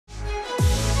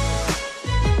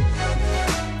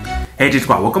Hey G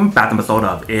Squad, welcome back to an episode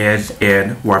of Is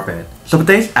It Worth It? So for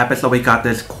today's episode, we got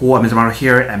this cool amazing model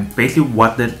here, and basically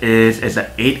what this is an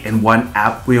 8-in-1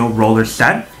 app wheel roller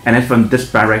set, and it's from this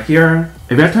brand right here.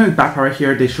 If you guys turn the back part right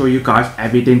here, they show you guys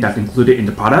everything that's included in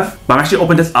the product. But I'm actually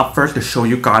open this up first to show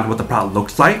you guys what the product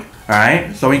looks like.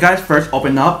 Alright, so when you guys first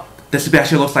open up, this is what it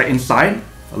actually looks like inside.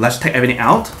 Let's take everything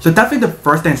out. So definitely the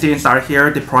first thing you see inside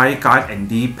here, they provide you guys a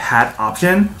knee pad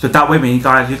option. So that way when you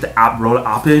guys use the app roller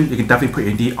option, you can definitely put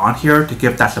your knee on here to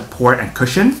give that support and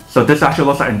cushion. So this actually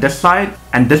looks like on this side,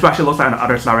 and this actually looks like on the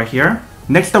other side right here.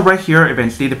 Next up right here, you can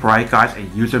see they provide you guys a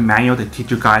user manual to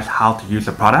teach you guys how to use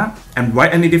the product. And right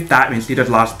underneath that, you can see there's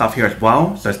a lot of stuff here as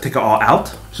well. So let's take it all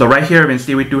out. So right here, you can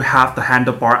see we do have the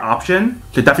handlebar option.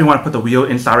 So you definitely want to put the wheel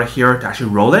inside right here to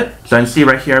actually roll it. So you can see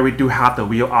right here, we do have the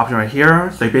wheel option right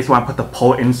here. So you basically want to put the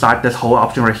pole inside this whole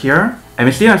option right here. And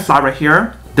you see on the side right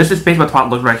here, this is basically what the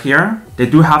product looks right here. They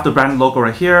do have the brand logo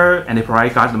right here, and they provide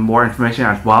you guys with more information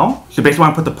as well. So you basically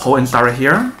want to put the pole inside right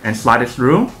here and slide it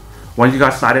through. Once you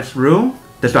guys slide it through,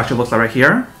 this actually looks like right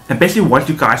here. And basically once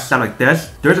you guys set like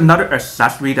this, there's another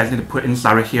accessory that you need to put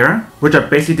inside right here, which are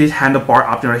basically these handlebar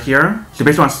options right here. So you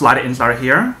basically want to slide it inside right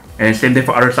here. And same thing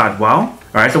for other side as well.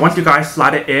 Alright, so once you guys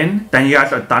slide it in, then you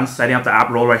guys are done setting up the app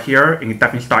roll right here, and you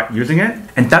definitely start using it.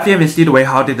 And definitely if you see the way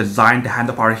how they designed the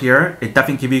handlebar here, it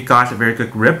definitely gives you guys a very good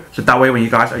grip. So that way when you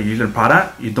guys are using the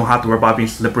product, you don't have to worry about being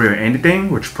slippery or anything,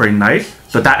 which is pretty nice.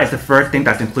 So that is the first thing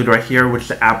that's included right here, which is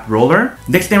the app roller.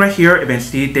 Next thing right here, if you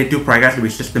see, they do provide guys the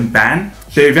resistant band.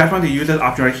 So if you guys want to use this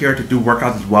option right here to do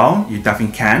workouts as well, you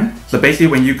definitely can. So basically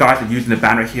when you guys are using the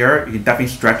band right here, you can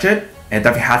definitely stretch it. And it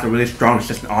definitely has a really strong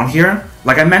resistance on here.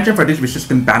 Like I mentioned, for this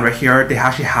resistant band right here, they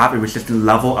actually have a resistance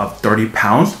level of 30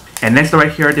 pounds. And next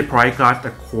right here, they provide guys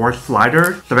the core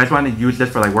slider. So if you guys want to use this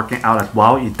for like working out as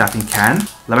well, you definitely can.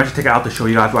 Let me just take it out to show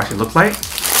you guys what it actually looks like.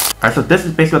 Alright, so this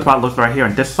is basically what the product looks like right here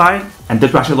on this side. And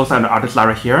this actually looks like on the other side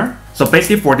right here. So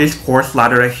basically for this core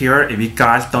slider right here, if you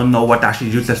guys don't know what to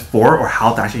actually use this for or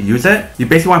how to actually use it, you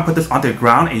basically want to put this onto the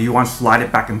ground and you want to slide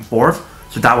it back and forth.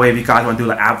 So that way if you guys want to do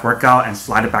like ab workout and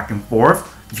slide it back and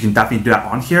forth, you can definitely do that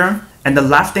on here. And the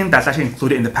last thing that's actually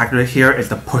included in the package right here is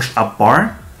the push-up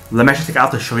bar. Let me actually take it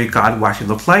out to show you guys what it actually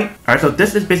looks like. Alright, so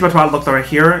this is basically what it looks like right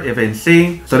here, if you can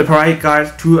see. So they provide you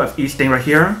guys 2 of each thing right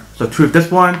here. So 2 of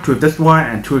this one, 2 of this one,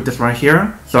 and 2 of this one right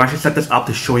here. So I actually set this up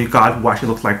to show you guys what it actually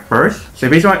looks like first. So you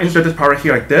basically want to insert this part right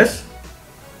here like this.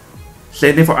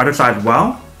 Same thing for other side as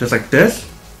well, just like this.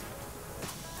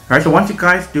 Alright, so once you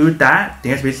guys do that,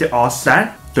 then it's basically all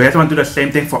set. So you guys want to do the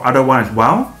same thing for other one as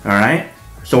well. Alright.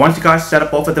 So once you guys set up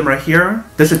both of them right here,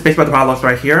 this is basically what the product looks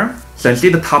right here. So you see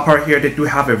the top part here, they do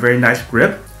have a very nice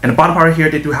grip. And the bottom part here,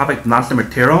 they do have like non-stick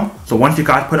material. So once you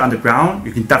guys put it on the ground,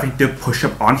 you can definitely do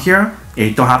push-up on here. And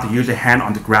you don't have to use your hand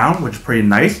on the ground, which is pretty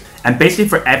nice. And basically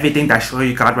for everything that I show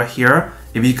you guys right here,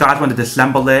 if you guys want to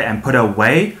disassemble it and put it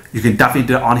away, you can definitely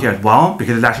do it on here as well,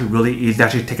 because it's actually really easy to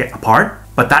actually take it apart.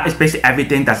 But that is basically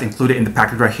everything that's included in the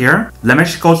package right here. Let me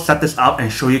just go set this up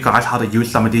and show you guys how to use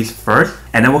some of these first,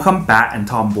 and then we'll come back and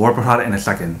talk more about it in a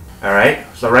second. Alright,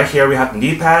 so right here we have the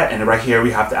knee pad, and then right here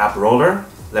we have the app roller.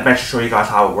 Let me actually show you guys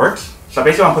how it works. So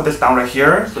basically I want to put this down right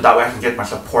here, so that way I can get my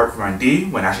support from my knee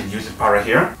when I actually use this part right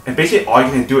here. And basically all you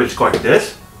can do is just go like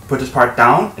this, put this part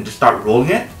down, and just start rolling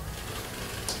it.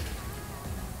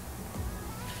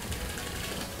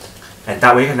 And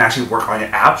that way you can actually work on your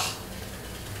abs.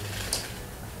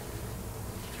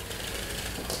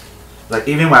 Like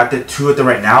even when I did 2 of them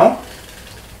right now,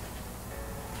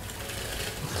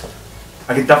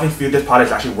 I can definitely feel this part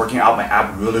is actually working out my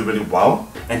ab really well.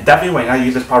 And definitely when I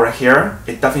use this part right here,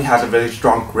 it definitely has a really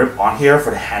strong grip on here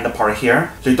for the handle part right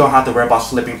here. So you don't have to worry about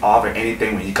slipping off or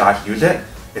anything when you guys use it.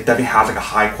 It definitely has like a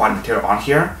high quality material on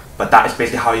here. But that is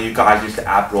basically how you guys use the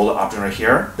ab roller option right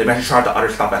here. They mentioned try the other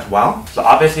stuff as well. So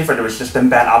obviously for the resistant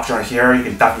band option right here, you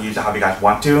can definitely use it how you guys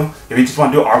want to. If you just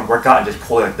want to do an arm workout and just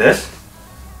pull it like this,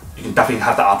 you can definitely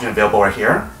have the option available right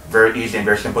here. Very easy and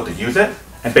very simple to use it.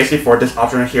 And basically for this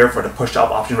option right here, for the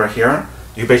push-up option right here,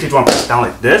 you basically want to push down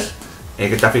like this. And you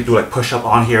can definitely do like push-up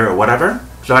on here or whatever.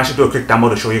 So I actually do a quick demo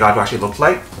to show you guys what it actually looks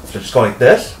like. So just go like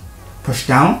this, push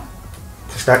down,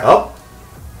 push back up,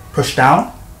 push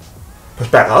down, push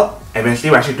back up. And when you see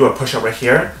when I actually do a push-up right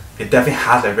here, it definitely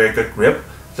has a very good grip.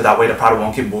 So that way the product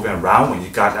won't keep moving around when you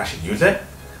guys actually use it.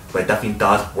 But it definitely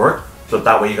does work. So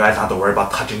that way you guys don't have to worry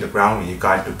about touching the ground when you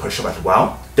guys do push-up as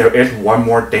well. There is one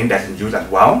more thing that's in use as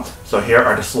well. So here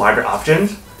are the slider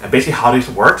options. And basically how this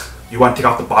works, you want to take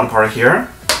off the bottom part here.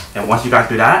 And once you guys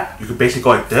do that, you can basically go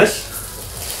like this.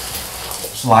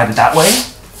 Slide it that way.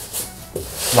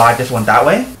 Slide this one that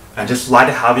way. and just slide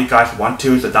it however you guys want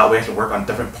to, so that way it can work on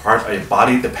different parts of your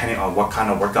body depending on what kind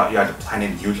of workout you guys are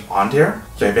planning to use on here.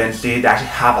 So if you can see, they actually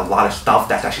have a lot of stuff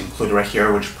that's actually included right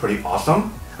here, which is pretty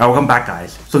awesome. Alright, welcome back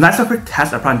guys. So that's a quick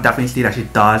test. I probably definitely see it actually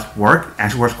does work and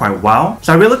actually works quite well.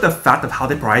 So I really like the fact of how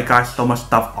they provide guys so much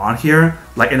stuff on here.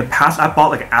 Like in the past I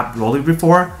bought like an app roller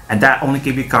before, and that only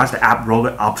gave you guys the app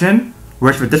roller option.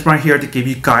 Whereas for this one here, they give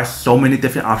you guys so many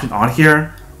different options on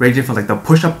here, ranging from like the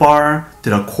push-up bar to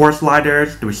the core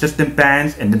sliders, the resistance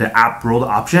bands, and then the app roller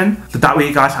option. So that way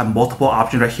you guys have multiple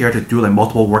options right here to do like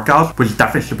multiple workouts, which is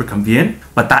definitely super convenient.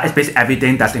 But that is basically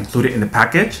everything that's included in the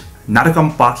package. Now to go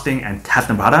unboxing and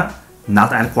testing the product, now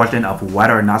to answer the question of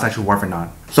whether or not it's actually worth it or not.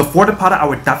 So for the product, I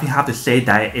would definitely have to say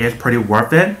that it is pretty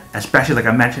worth it, especially like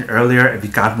I mentioned earlier, if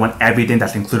you guys want everything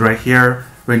that's included right here,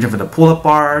 ranging from the pull-up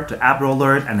bar to app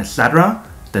rollers and etc.,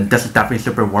 then this is definitely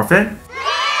super worth it.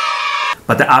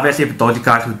 But then obviously for those of you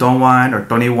guys who don't want or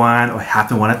don't need one or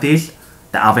haven't one of these,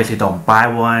 then obviously don't buy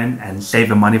one and save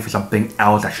the money for something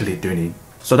else actually do need.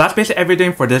 So that's basically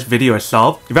everything for this video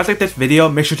itself. If you guys like this video,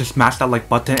 make sure to smash that like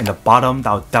button in the bottom.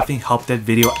 That will definitely help this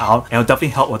video out, and it will definitely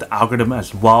help with the algorithm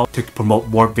as well to promote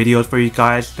more videos for you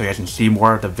guys, so you guys can see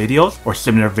more of the videos or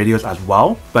similar videos as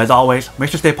well. But as always,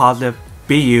 make sure to stay positive,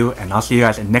 be you, and I'll see you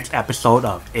guys in the next episode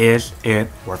of Is It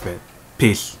Worth It?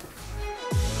 Peace.